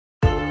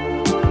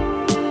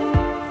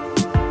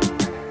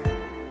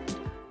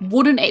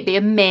Wouldn't it be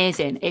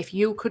amazing if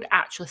you could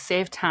actually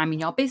save time in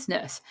your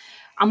business?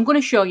 I'm going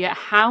to show you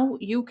how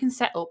you can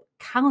set up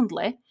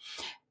Calendly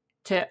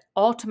to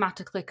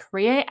automatically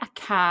create a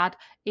card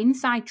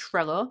inside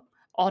Trello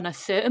on a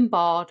certain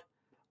board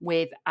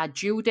with a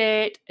due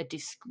date, a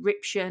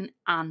description,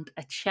 and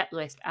a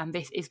checklist. And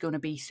this is going to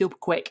be super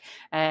quick.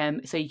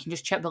 So you can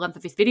just check the length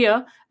of this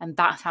video, and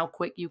that's how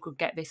quick you could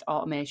get this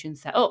automation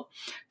set up.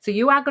 So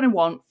you are going to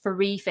want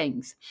 3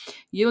 things.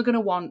 You're going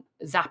to want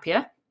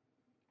Zapier,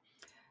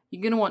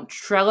 you're going to want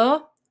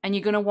Trello, and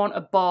you're going to want a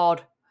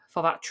board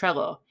for that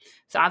Trello.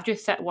 So I've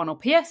just set one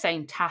up here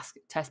saying task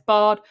test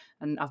board,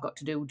 and I've got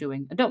to do,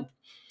 doing, and done.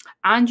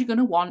 And you're going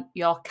to want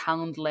your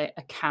Calendly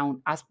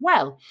account as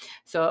well.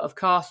 So of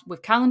course,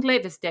 with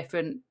Calendly, there's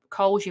different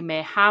calls you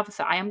may have.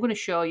 So I am going to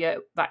show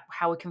you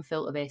how we can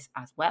filter this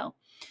as well.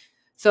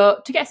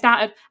 So to get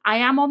started, I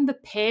am on the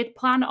paid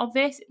plan of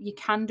this. You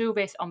can do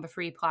this on the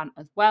free plan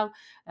as well.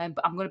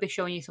 But I'm going to be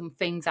showing you some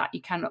things that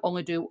you can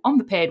only do on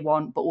the paid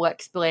one, but we'll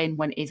explain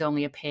when it is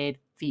only a paid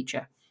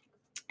feature.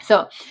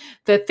 So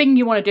the thing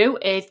you want to do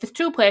is there's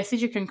 2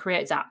 places you can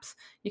create zaps.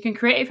 You can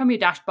create it from your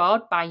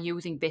dashboard by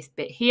using this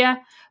bit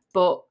here,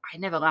 but I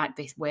never like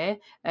this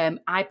way.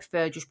 I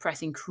prefer just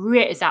pressing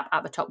create a zap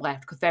at the top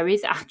left, because there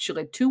is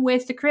actually 2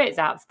 ways to create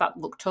zaps that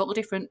look totally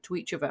different to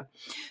each other.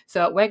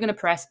 So we're going to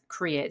press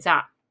create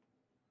zap.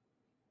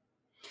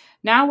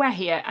 Now we're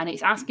here and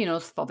it's asking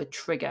us for the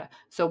trigger.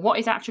 So what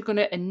is actually going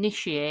to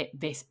initiate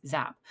this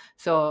zap?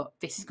 So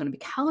this is going to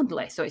be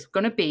Calendly. So it's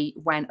going to be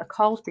when a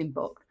call's been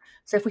booked.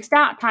 So if we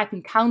start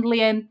typing Calendly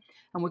in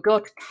and we go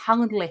to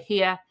Calendly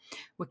here,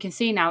 we can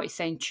see now it's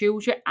saying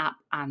choose your app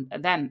and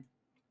event.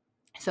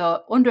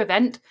 So under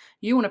event,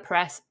 you want to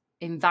press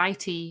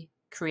invitee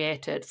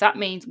created. So that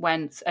means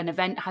when an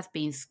event has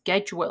been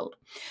scheduled.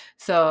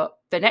 So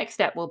the next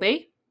step will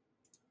be,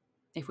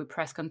 if we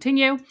press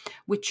continue,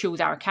 we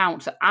choose our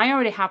account. So I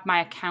already have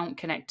my account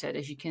connected,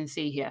 as you can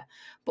see here.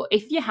 But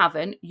if you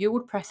haven't, you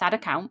would press add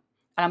account.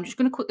 And I'm just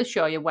going to quickly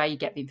show you where you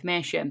get the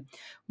information.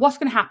 What's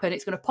going to happen,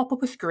 it's going to pop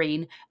up a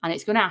screen and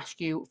it's going to ask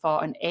you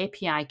for an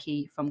API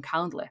key from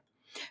Calendly.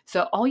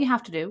 So all you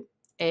have to do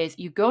is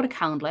you go to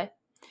Calendly,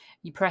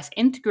 you press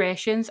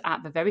integrations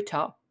at the very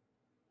top,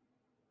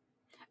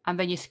 and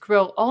then you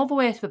scroll all the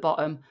way to the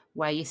bottom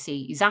where you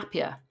see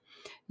Zapier.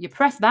 You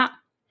press that,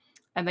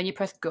 and then you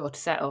press go to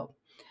set up.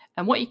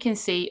 And what you can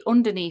see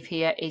underneath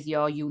here is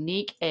your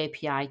unique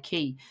API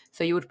key.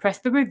 So you would press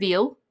the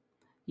reveal,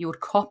 you would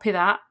copy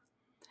that,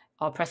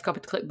 or press copy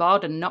to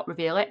clipboard and not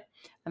reveal it.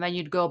 And then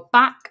you'd go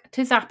back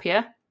to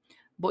Zapier,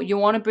 but you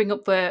want to bring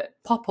up the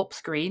pop-up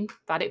screen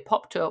that it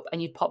popped up,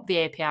 and you'd pop the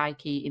API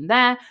key in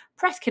there,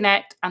 press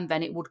connect, and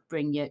then it would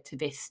bring you to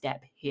this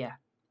step here.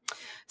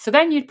 So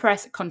then you'd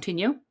press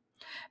continue,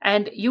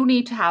 and you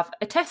need to have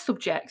a test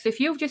subject. So if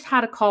you've just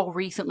had a call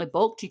recently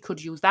booked, you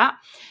could use that.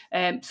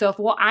 So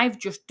for what I've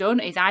just done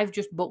is I've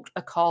just booked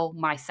a call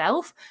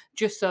myself,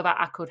 just so that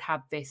I could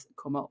have this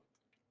come up.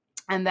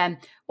 And then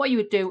what you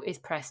would do is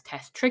press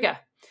test trigger.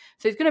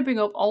 So it's going to bring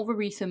up all the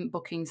recent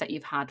bookings that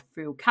you've had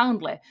through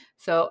Calendly.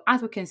 So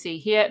as we can see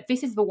here,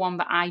 this is the one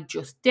that I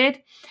just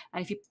did.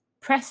 And if you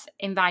press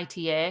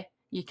invitee,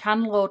 you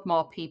can load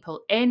more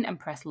people in and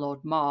press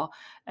load more.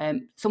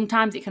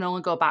 Sometimes it can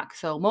only go back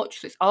so much.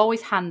 So it's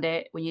always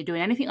handy when you're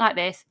doing anything like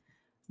this,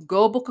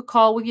 go book a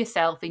call with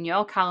yourself in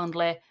your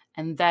Calendly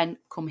and then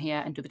come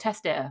here and do the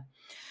test data.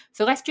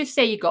 So let's just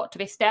say you got to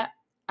this step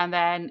and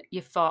then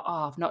you thought,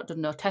 oh, I've not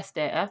done no test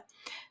data.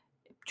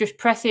 Just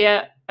press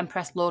here and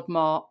press load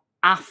more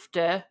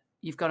after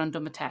you've gone and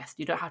done the test.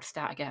 You don't have to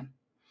start again.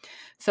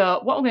 So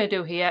what we're going to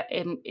do here,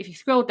 if you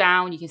scroll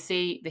down, you can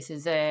see this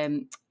is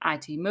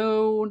IT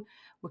Moon.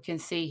 We can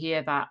see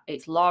here that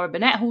it's Laura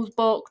Burnett who's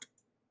booked,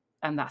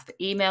 and that's the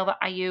email that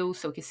I use.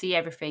 So we can see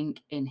everything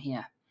in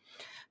here.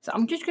 So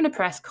I'm just going to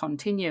press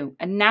continue.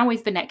 And now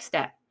is the next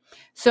step.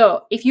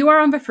 So if you are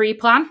on the free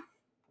plan,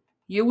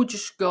 you would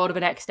just go to the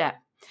next step.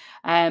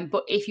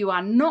 But if you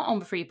are not on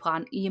the free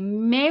plan, you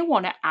may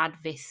want to add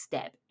this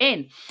step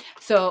in.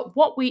 So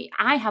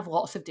I have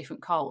lots of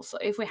different calls. So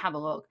if we have a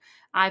look,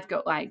 I've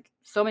got like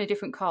so many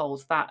different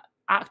calls that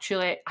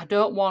actually I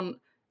don't want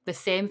the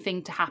same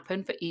thing to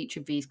happen for each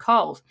of these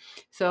calls.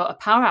 So a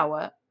power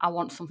hour, I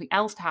want something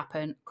else to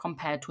happen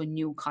compared to a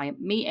new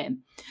client meeting.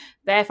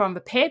 Therefore, on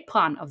the paid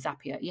plan of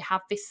Zapier, you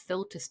have this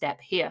filter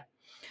step here.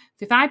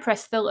 So if I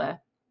press filter,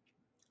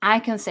 I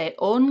can say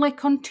only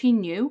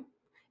continue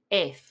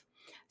if.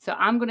 So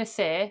I'm going to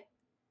say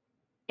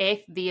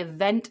if the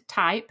event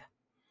type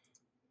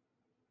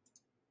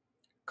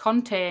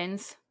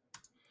contains,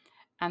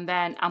 and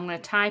then I'm going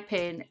to type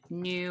in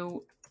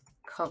new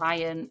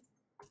client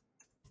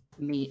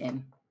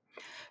meeting.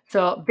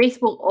 So this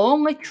will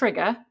only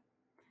trigger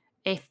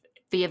if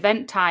the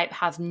event type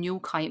has new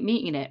client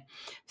meeting in it.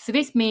 So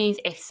this means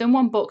if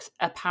someone books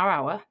a power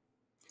hour,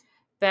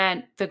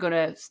 then they're going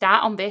to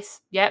start on this.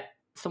 Yep,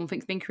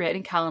 something's been created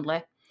in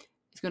Calendly.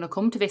 it's going to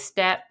come to this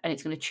step and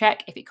it's going to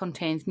check if it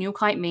contains new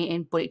client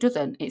meeting, but it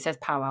doesn't. It says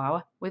power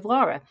hour with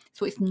Laura.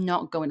 So it's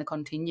not going to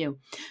continue.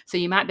 So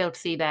you might be able to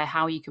see there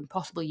how you can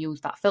possibly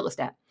use that filter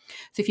step.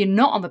 So if you're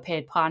not on the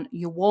paid plan,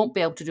 you won't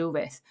be able to do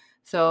this.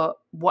 So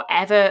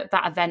whatever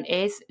that event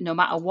is, no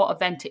matter what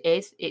event it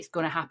is, it's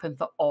going to happen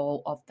for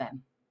all of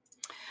them.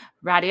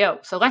 Radio.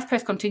 So let's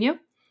press continue.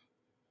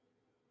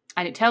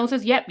 And it tells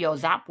us, yep, your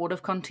Zap would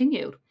have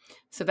continued.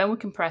 So then we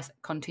can press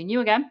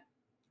continue again.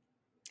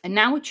 And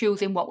now we're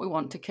choosing what we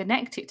want to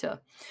connect it to.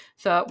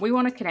 So we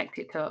want to connect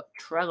it to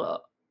Trello.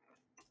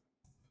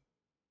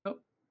 Oh,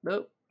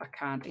 no, I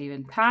can't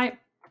even type.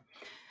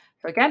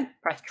 So again,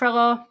 press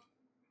Trello.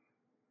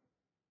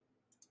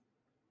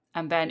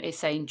 And then it's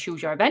saying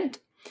choose your event.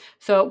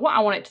 So what I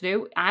want it to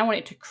do, I want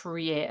it to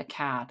create a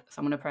card. So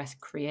I'm going to press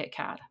create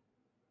card.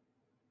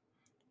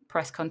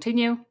 Press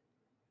continue.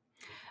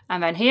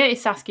 And then here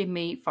it's asking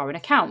me for an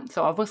account.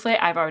 So obviously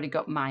I've already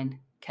got mine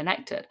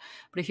connected.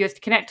 But if you was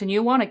to connect a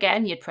new one,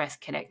 again, you'd press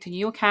connect a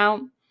new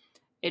account.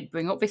 It'd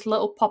bring up this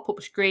little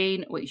pop-up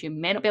screen, which you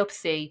may not be able to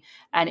see.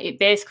 And it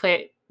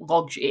basically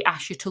it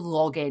asks you to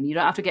log in. You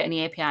don't have to get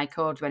any API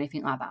codes or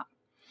anything like that.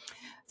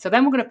 So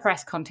then we're going to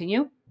press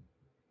continue.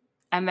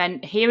 And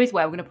then here is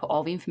where we're going to put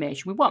all the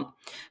information we want.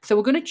 So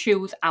we're going to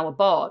choose our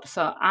board.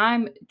 So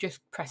I'm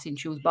just pressing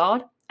choose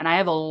board. And I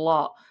have a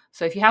lot.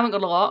 So if you haven't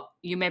got a lot,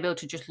 you may be able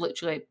to just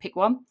literally pick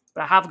one.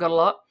 But I have got a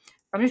lot.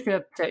 I'm just going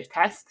to search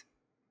test.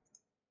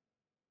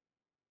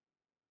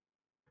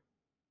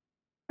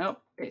 Oh,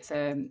 it's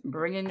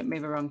bringing me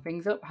the wrong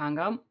things up. Hang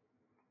on.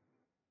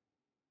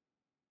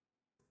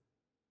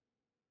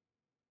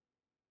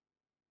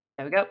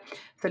 There we go.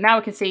 So now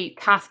we can see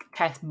task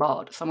test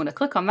board. So I'm going to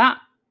click on that.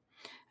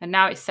 And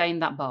now it's saying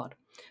that board.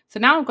 So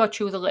now I've got to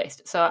choose a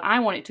list. So I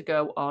want it to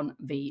go on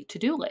the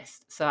to-do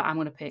list. So I'm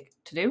going to pick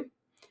to-do.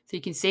 So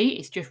you can see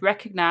it's just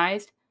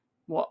recognized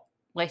what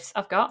lists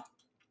I've got.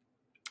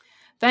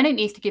 Then it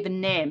needs to give a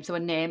name, so a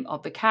name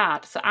of the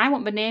card. So I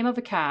want the name of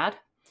the card.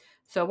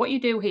 So what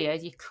you do here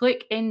is you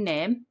click in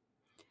name,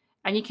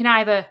 and you can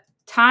either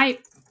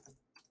type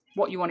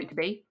what you want it to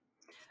be,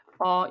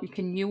 or you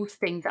can use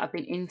things that have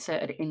been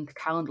inserted into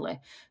Calendly.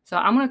 So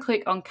I'm going to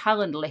click on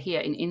Calendly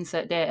here in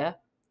insert data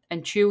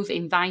and choose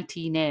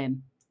invitee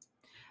name.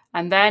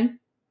 And then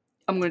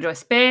I'm going to do a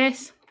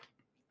space,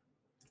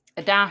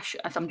 a dash,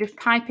 as I'm just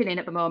typing in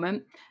at the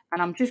moment,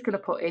 and I'm just going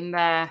to put in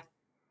there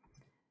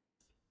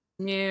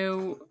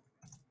new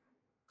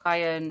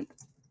client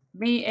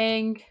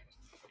meeting,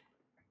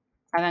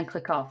 and then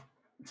click off.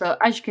 So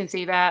as you can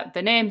see there,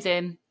 the name's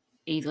in,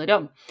 easily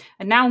done.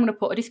 And now I'm going to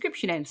put a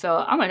description in. So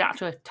I'm going to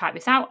actually type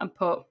this out and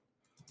put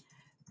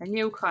a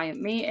new client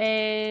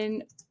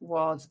meeting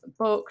was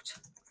booked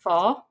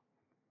for,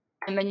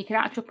 and then you can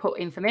actually put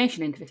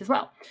information into this as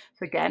well.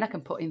 So again, I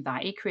can put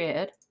invitee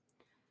created.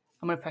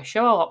 I'm going to press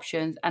show all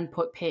options and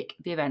pick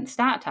the event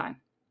start time.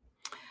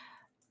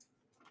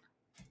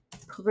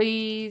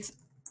 Please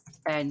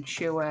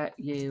ensure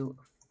you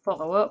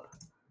follow up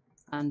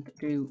and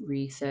do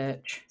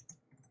research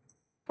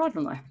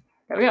accordingly.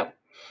 There we go.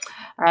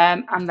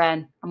 And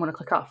then I'm going to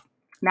click off.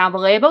 Now the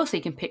label, so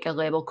you can pick a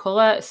label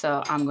color.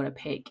 So I'm going to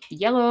pick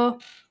yellow.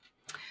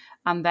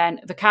 And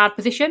then the card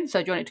position.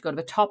 So do you want it to go to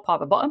the top or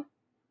the bottom?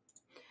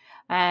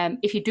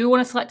 If you do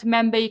want to select a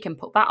member, you can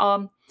put that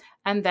on.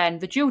 And then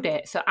the due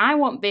date. So I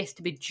want this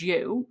to be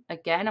due.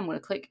 Again, I'm going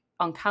to click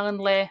on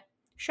Calendly,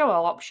 show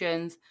all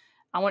options.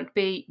 I want it to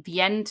be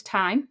the end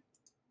time.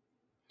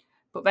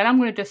 But then I'm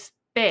going to do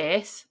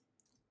space.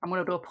 I'm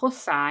going to do a plus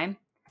sign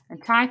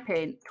and type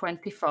in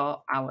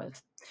 24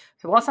 hours.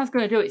 So what that's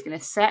going to do is going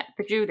to set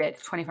the due date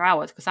to 24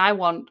 hours because I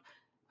want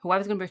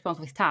whoever's going to be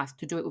responsible for this task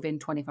to do it within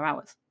 24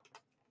 hours.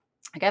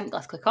 Again,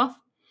 let's click off.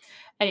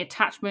 Any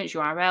attachments,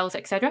 URLs,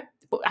 etc.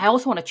 But I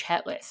also want a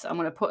checklist. So I'm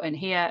going to put in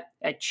here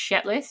a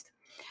checklist.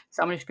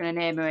 So I'm just going to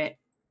name it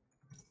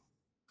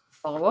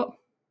follow up.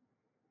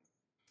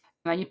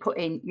 And then you put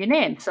in your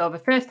name. So the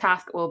first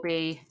task will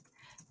be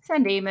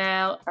send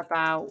email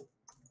about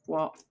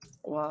what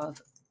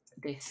was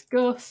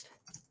discussed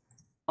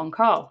on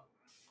call.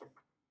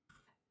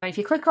 And if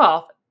you click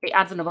off, it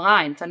adds another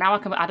line. So now I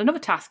can add another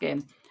task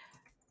in.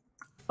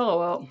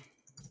 Follow up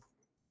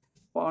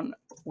 1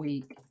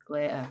 week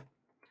later.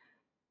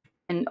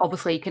 And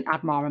obviously you can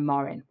add more and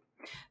more in.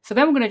 So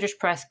then we're going to just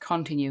press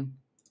continue.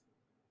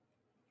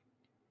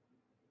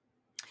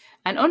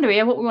 And under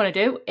here, what we want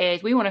to do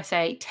is we want to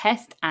say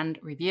test and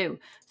review.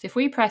 So if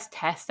we press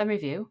test and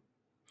review,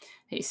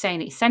 it's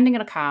saying it's sending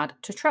a card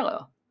to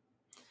Trello.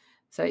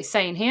 So it's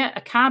saying here,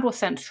 a card was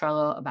sent to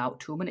Trello about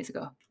 2 minutes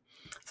ago.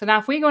 So now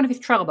if we go into this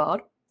Trello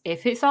board,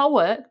 if it's all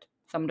worked,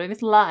 so I'm doing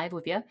this live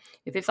with you,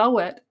 if it's all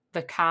worked,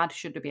 the card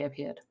should have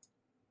appeared.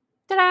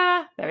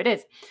 Ta-da! There it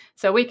is.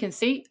 So we can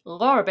see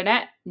Laura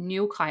Burnett,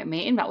 new client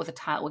meeting. That was the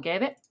title we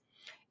gave it.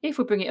 If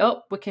we bring it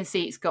up, we can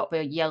see it's got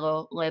the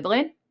yellow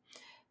labeling,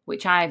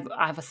 which I've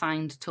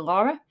assigned to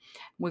Laura.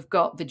 We've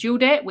got the due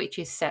date, which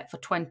is set for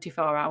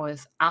 24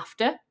 hours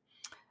after.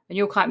 The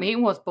new client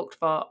meeting was booked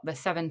for the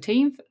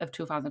 17th of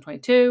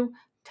 2022,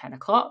 10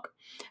 o'clock.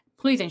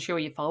 Please ensure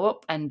you follow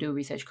up and do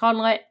research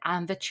accordingly,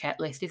 and the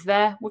checklist is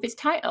there with its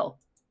title.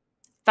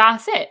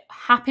 That's it.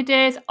 Happy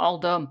days, all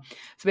done.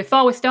 So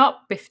before we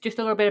stop, just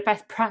a little bit of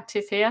best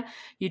practice here.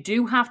 You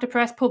do have to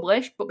press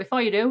publish, but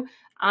before you do,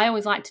 I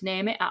always like to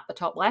name it at the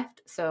top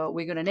left. So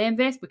we're going to name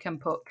this. We can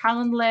put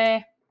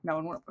Calendly. No,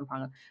 I'm not putting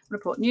Calendly. I'm going to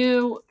put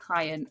new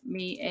client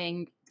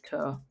meeting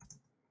to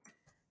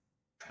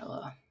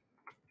Trello.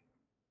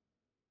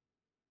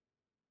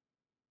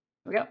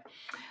 There we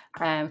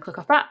go. Click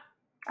off that,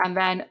 and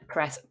then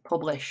press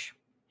publish.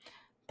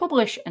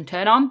 Publish and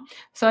turn on.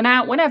 So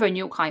now whenever a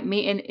new client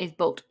meeting is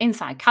booked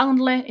inside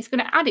Calendly, it's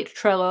going to add it to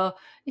Trello,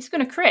 it's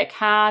going to create a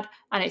card,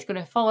 and it's going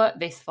to follow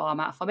this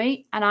format for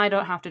me, and I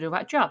don't have to do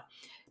that job.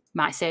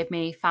 Might save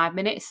me 5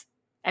 minutes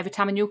every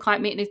time a new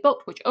client meeting is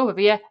booked, which over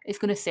here is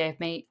going to save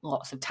me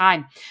lots of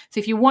time.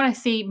 So if you want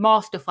to see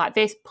more stuff like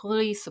this,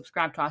 please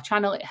subscribe to our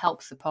channel. It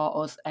helps support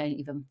us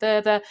even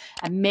further,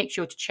 and make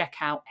sure to check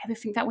out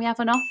everything that we have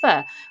on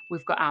offer.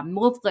 We've got our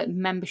lovely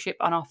membership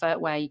on offer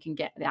where you can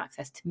get the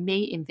access to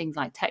me in things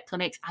like tech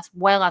clinics, as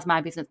well as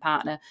my business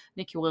partner,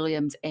 Nico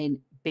Williams, in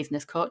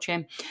business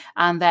coaching.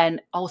 And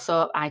then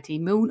also IT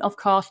Moon, of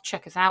course.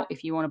 Check us out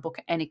if you want to book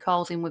any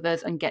calls in with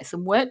us and get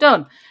some work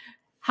done.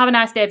 Have a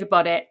nice day,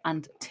 everybody,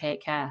 and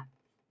take care.